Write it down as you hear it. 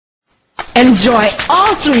Enjoy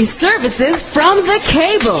all 3 services from the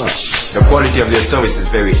cable. The quality of their service is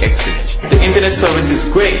very excellent. The internet service is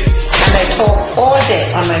great. And I talk all day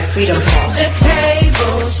on my Freedom Phone. The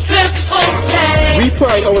cable's triple play. We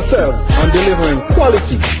pride ourselves on delivering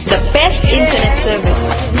quality. The best internet service.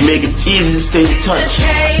 We make it easy to stay in touch. The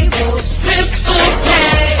cable's triple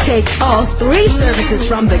play. Take all 3 services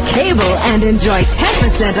from the cable and enjoy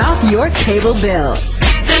 10% off your cable bill.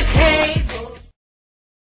 The cable.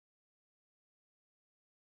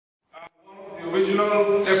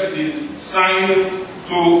 Original deputies signed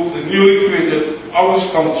to the newly created Outreach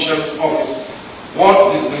County Sheriff's Office,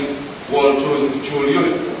 Walt Disney World Tourism Patrol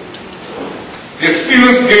Unit. The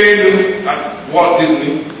experience gained at Walt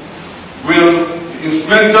Disney will be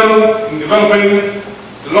instrumental in developing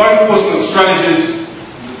the law enforcement strategies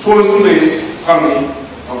in the tourism-based economy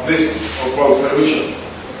of this World Federation.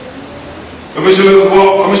 Commissioner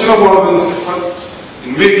Walden's efforts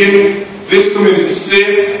in making this community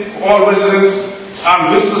safe for all residents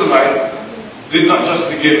and visitors alike did not just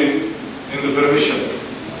begin in the Federation.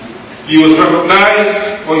 He was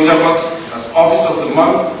recognized for his efforts as Officer of the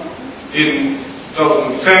Month in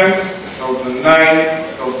 2010, 2009,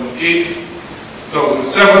 2008,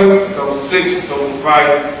 2007, 2006,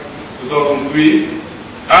 2005, 2003,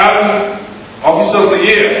 and Officer of the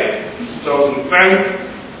Year in 2010,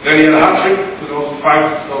 then he had a hat-trick,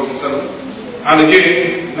 2005, 2007. And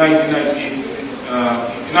again in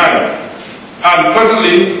 1989. And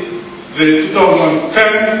presently, the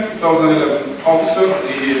 2010-2011 Officer of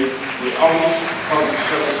the Year with Outreach County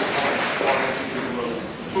Sheriff's Office.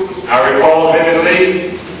 I recall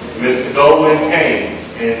vividly Mr. Goldwyn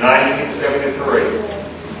Haynes in 1973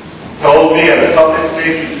 told me at a public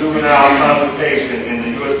safety juvenile convocation in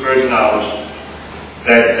the U.S. Virgin Islands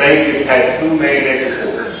that St. Kitts had 2 main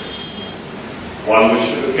exports. One was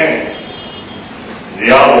sugar cane. The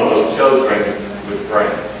other was children with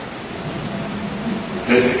brains.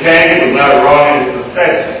 Mr. Kane was not wrong in his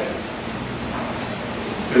assessment.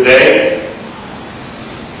 Today,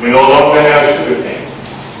 we no longer have sugar cane,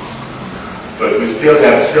 but we still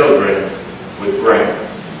have children with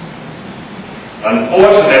brains.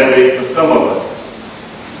 Unfortunately for some of us,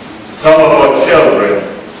 some of our children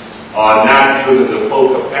are not using the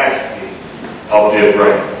full capacity of their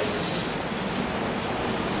brains.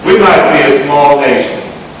 We might be a small nation,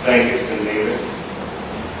 St. Kitts and Nevis,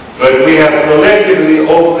 but we have collectively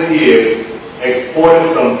over the years exported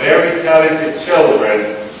some very talented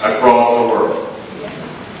children across the world.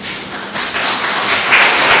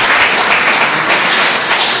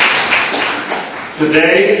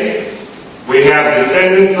 Today, we have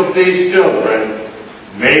descendants of these children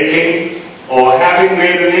making or having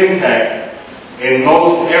made an impact in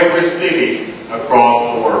most every city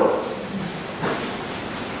across the world.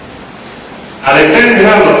 Alexander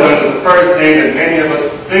Hamilton is the first name that many of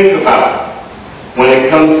us think about when it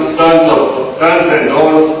comes to sons and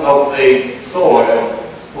daughters of the soil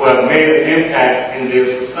who have made an impact in their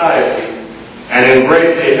society and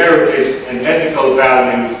embraced their heritage and ethical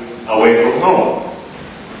values away from home.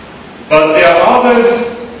 But there are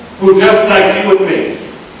others who, just like you and me,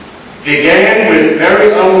 began with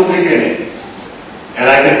very humble beginnings. And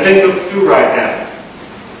I can think of 2 right now.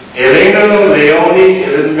 Elena Leonie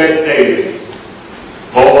Elizabeth Davis,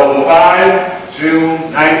 born 5 June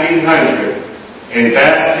 1900 in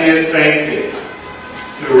Bastille, St. Kitts,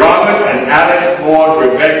 to Robert and Alice Maud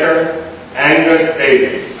Rebecca Angus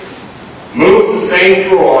Davis, moved to St.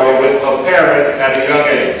 Croix with her parents at a young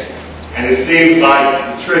age. And it seems like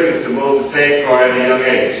the trick is to move to St. Croix at a young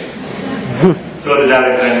age. So did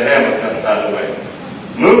Alexander Hamilton, by the way.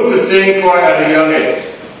 Moved to St. Croix at a young age.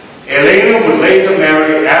 Elena would later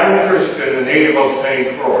marry Adam Christian, a native of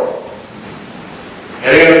St. Croix.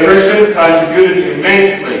 Elena Christian contributed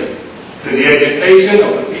immensely to the education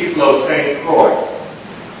of the people of St. Croix.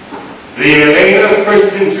 The Elena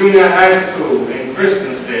Christian Junior High School in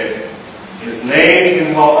Christiansted is named in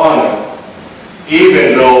her honor,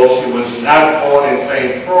 even though she was not born in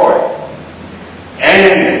St. Croix.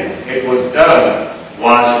 And it was done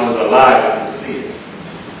while she was alive to see it.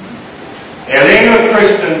 Elena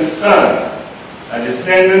Christian's son, a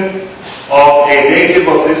descendant of a native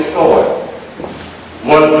of this soil,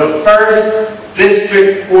 was the first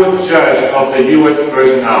district court judge of the U.S.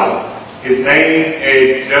 Virgin Islands. His name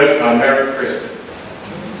is Judge Merrick Christian.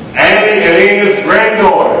 And Elena's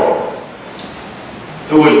granddaughter,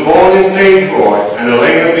 who was born in St. Croix, and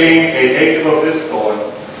Elena being a native of this soil,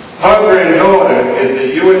 her granddaughter is the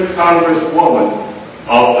U.S. Congresswoman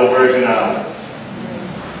of the Virgin Islands.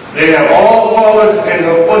 They have all followed in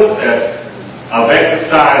her footsteps of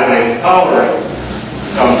exercising tolerance,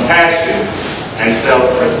 compassion, and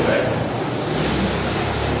self-respect.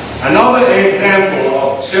 Another example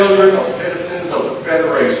of children of citizens of the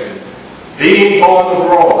Federation being born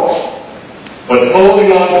abroad, but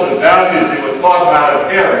holding on to the values they were taught by their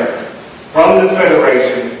parents from the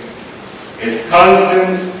Federation is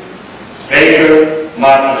Constance Baker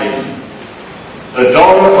Motley, the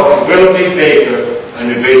daughter of Willoughby Baker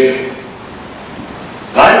and Division.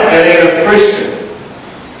 Like a native Christian,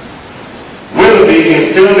 Willoughby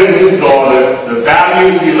instilled in his daughter the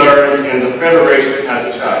values he learned in the Federation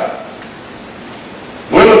as a child.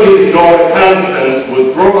 Willoughby's daughter Constance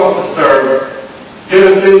would grow up to serve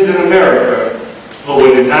citizens in America who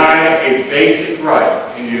were denied a basic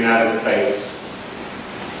right in the United States,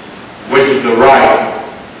 which is the right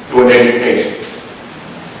to an education.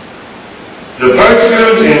 The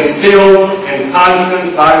virtues instilled in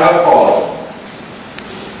Constance by her father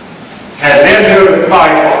had led her to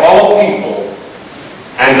fight for all people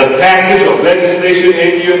and the passage of legislation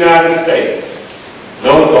in the United States,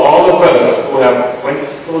 known to all of us who have went to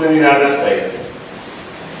school in the United States,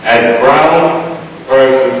 as Brown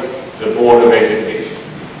versus the Board of Education.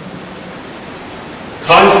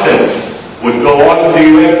 Constance would go on to the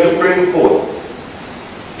U.S. Supreme Court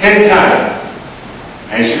 10 times,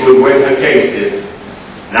 and she would win her cases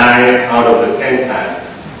 9 out of the 10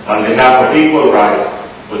 times on behalf of equal rights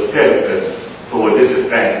for citizens who were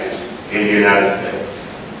disadvantaged in the United States.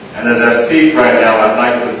 And as I speak right now, I'd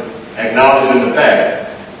like to acknowledge in the back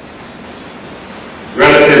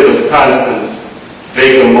relatives of Constance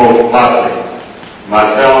Baker Motley,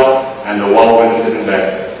 myself, and the Walwyn sitting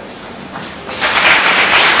back there.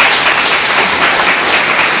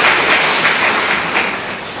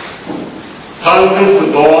 Constance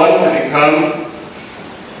would go on to become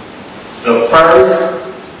the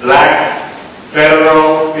first black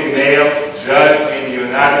federal female judge in the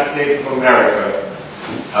United States of America,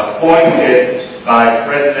 appointed by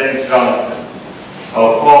President Johnson.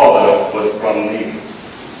 Her father was from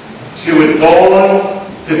Nevis. She would go on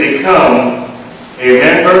to become a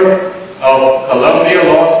member of Columbia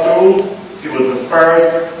Law School. She was the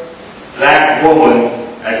first black woman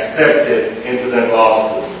accepted into that law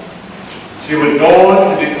school. She would go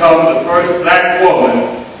on to become the first black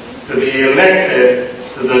woman to be elected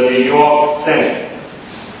to the New York Senate.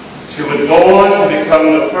 She would go on to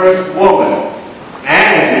become the first woman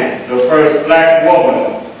and the first black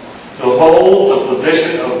woman to hold the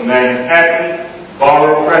position of Manhattan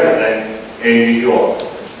Borough President in New York.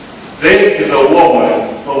 This is a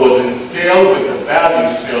woman who was instilled with the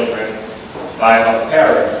values, children, by her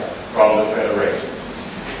parents from the Federation.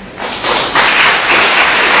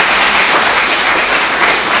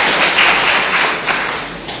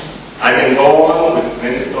 I can go on with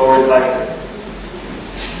many stories like this.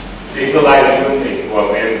 People like you and me who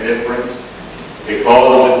have made a difference because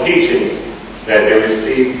of the teachings that they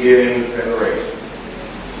received here in the Federation.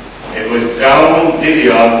 It was John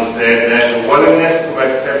Didion who said that the willingness to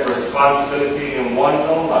accept responsibility in one's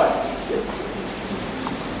own life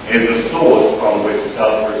is the source from which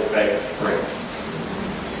self-respect springs.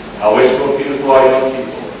 I wish to appeal to our young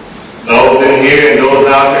people, those in here and those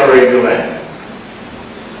out there in the land,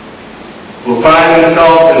 who find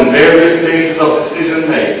themselves in various stages of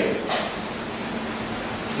decision-making.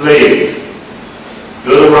 Please,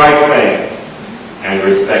 do the right thing and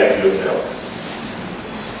respect yourselves.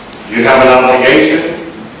 You have an obligation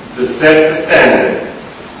to set the standard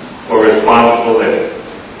for responsible living.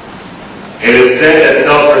 It is said that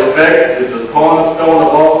self-respect is the cornerstone of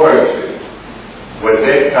all virtue. With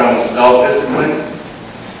it comes self-discipline,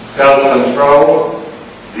 self-control,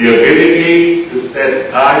 the ability to set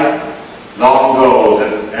lifelong goals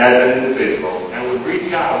as an individual, and would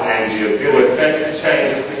reach out and the ability to affect the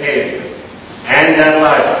change of behavior and that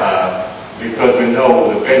lifestyle, because we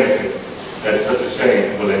know the benefits that such a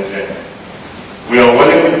change will engender. We are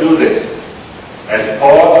willing to do this as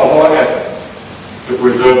part of our efforts to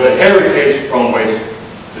preserve the heritage from which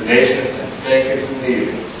the nation of Vegas and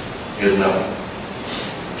Nevis is known.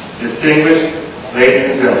 Distinguished ladies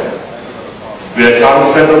and gentlemen, we are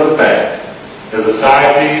cognizant of the fact that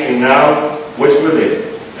society in now which we live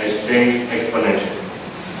has changed exponentially.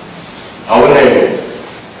 Our neighbors,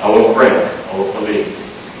 our friends, our colleagues,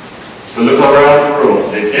 to look around the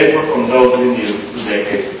room, they differ from those we knew 2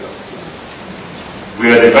 decades ago.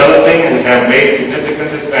 We are developing and have made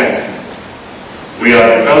significant advancements. We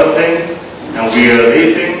are developing and we are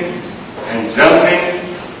leaping and jumping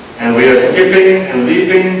and we are skipping and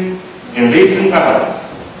leaping in leaps and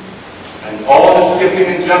bounds. And all the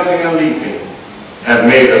skipping and jumping and leaping have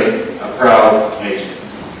made us a proud nation.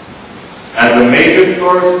 As a major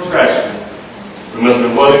tourist attraction, we must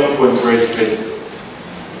be willing to embrace visitors.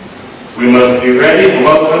 We must be ready and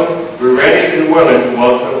willing to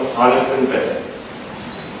welcome honest investors.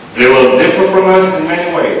 They will differ from us in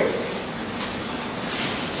many ways,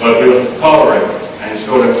 but we will be tolerant and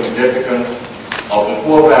show them significance of the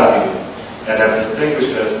core values that have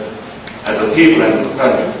distinguished us as a people and as a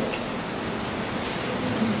country.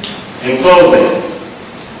 In closing,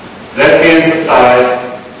 let me emphasize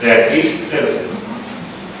that each citizen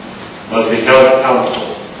must be held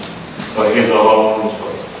accountable for his or her own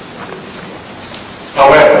choices.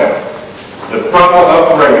 However, the proper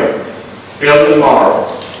upbringing, built in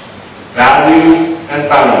morals, values, and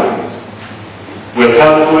boundaries will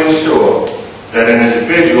help to ensure that an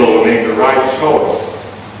individual will make the right choice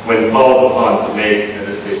when called upon to make a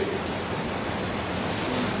decision.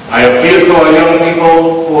 I appeal to our young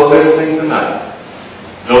people who are listening tonight,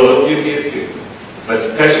 those of you here too, but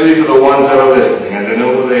especially to the ones that are listening and they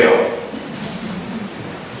know who they are.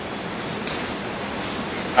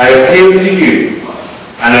 I appeal to you,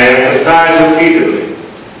 and I emphasize repeatedly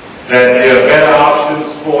that there are better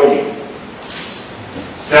options for you.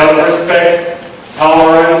 Self-respect,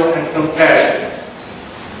 tolerance, and compassion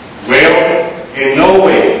will in no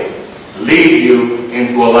way lead you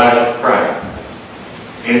into a life of crime.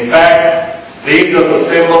 In fact, these are the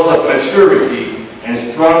symbols of maturity and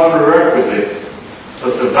strong prerequisites for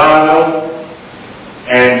survival,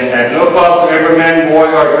 and at no cost to every man, boy,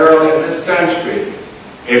 or girl in this country,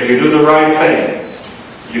 if you do the right thing,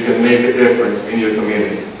 you can make a difference in your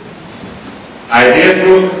community. I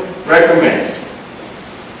therefore recommend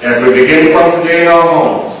that we begin from today in our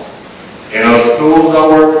homes, in our schools, our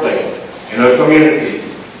workplace, in our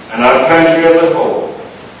communities, and our country as a whole,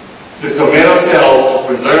 to commit ourselves to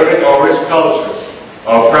preserving our rich culture,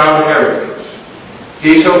 our proud heritage.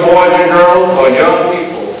 Teach our boys and girls, our young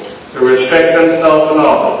people, to respect themselves and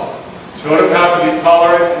others. Show them how to be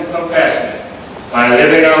tolerant and compassionate by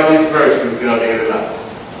living out these virtues in our daily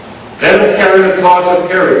lives. Let us carry the torch of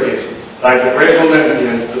heritage like the great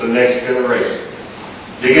Olympians to the next generation.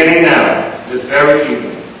 Beginning now, this very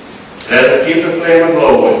evening, let us keep the flame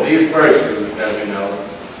aglow with these virtues that we know,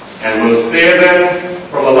 and we'll steer them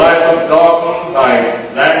from a life of darkened by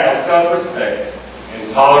lack of self-respect,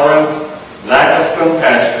 intolerance, lack of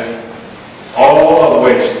compassion, all of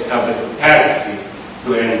which have the capacity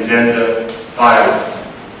to engender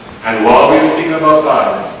violence. And while we're speaking about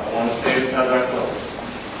violence, I want to say this as I close.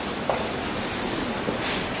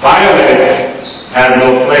 Violence has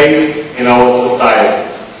no place in our society.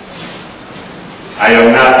 I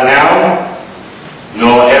am not now,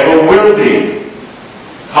 nor ever will be,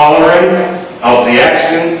 tolerant of the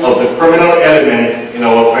actions of the criminal element in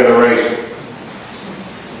our federation.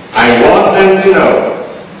 I want them to know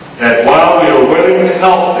that while we are willing to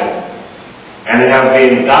help them and have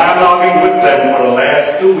been dialoguing with them for the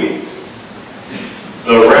last 2 weeks,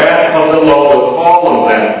 the wrath of the law will fall on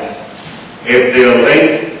them if they are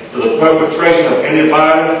linked to the perpetration of any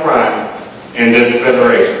violent crime in this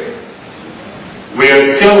federation. We are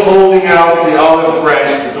still holding out the olive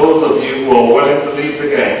branch to those of you who are willing to leave the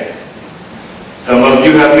gangs. Some of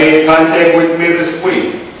you have made contact with me this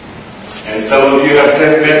week, and some of you have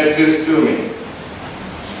sent messages to me.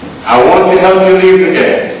 I want to help you leave the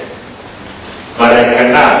gangs, but I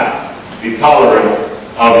cannot be tolerant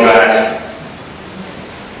of your actions.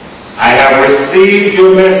 I have received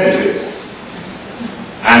your messages,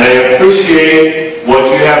 and I appreciate what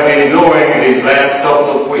you have been doing these last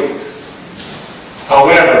couple of weeks.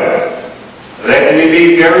 However, let me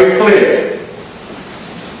be very clear.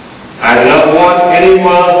 I do not want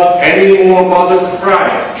any more mothers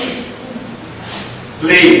crying.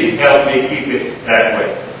 Please help me keep it that way.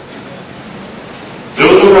 Do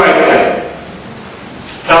the right thing.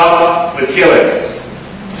 Stop the killing.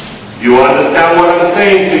 You understand what I'm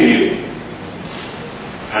saying to you,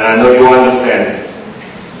 and I know you understand it.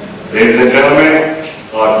 Ladies and gentlemen,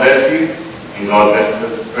 God bless you, and God bless the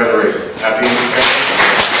Federation.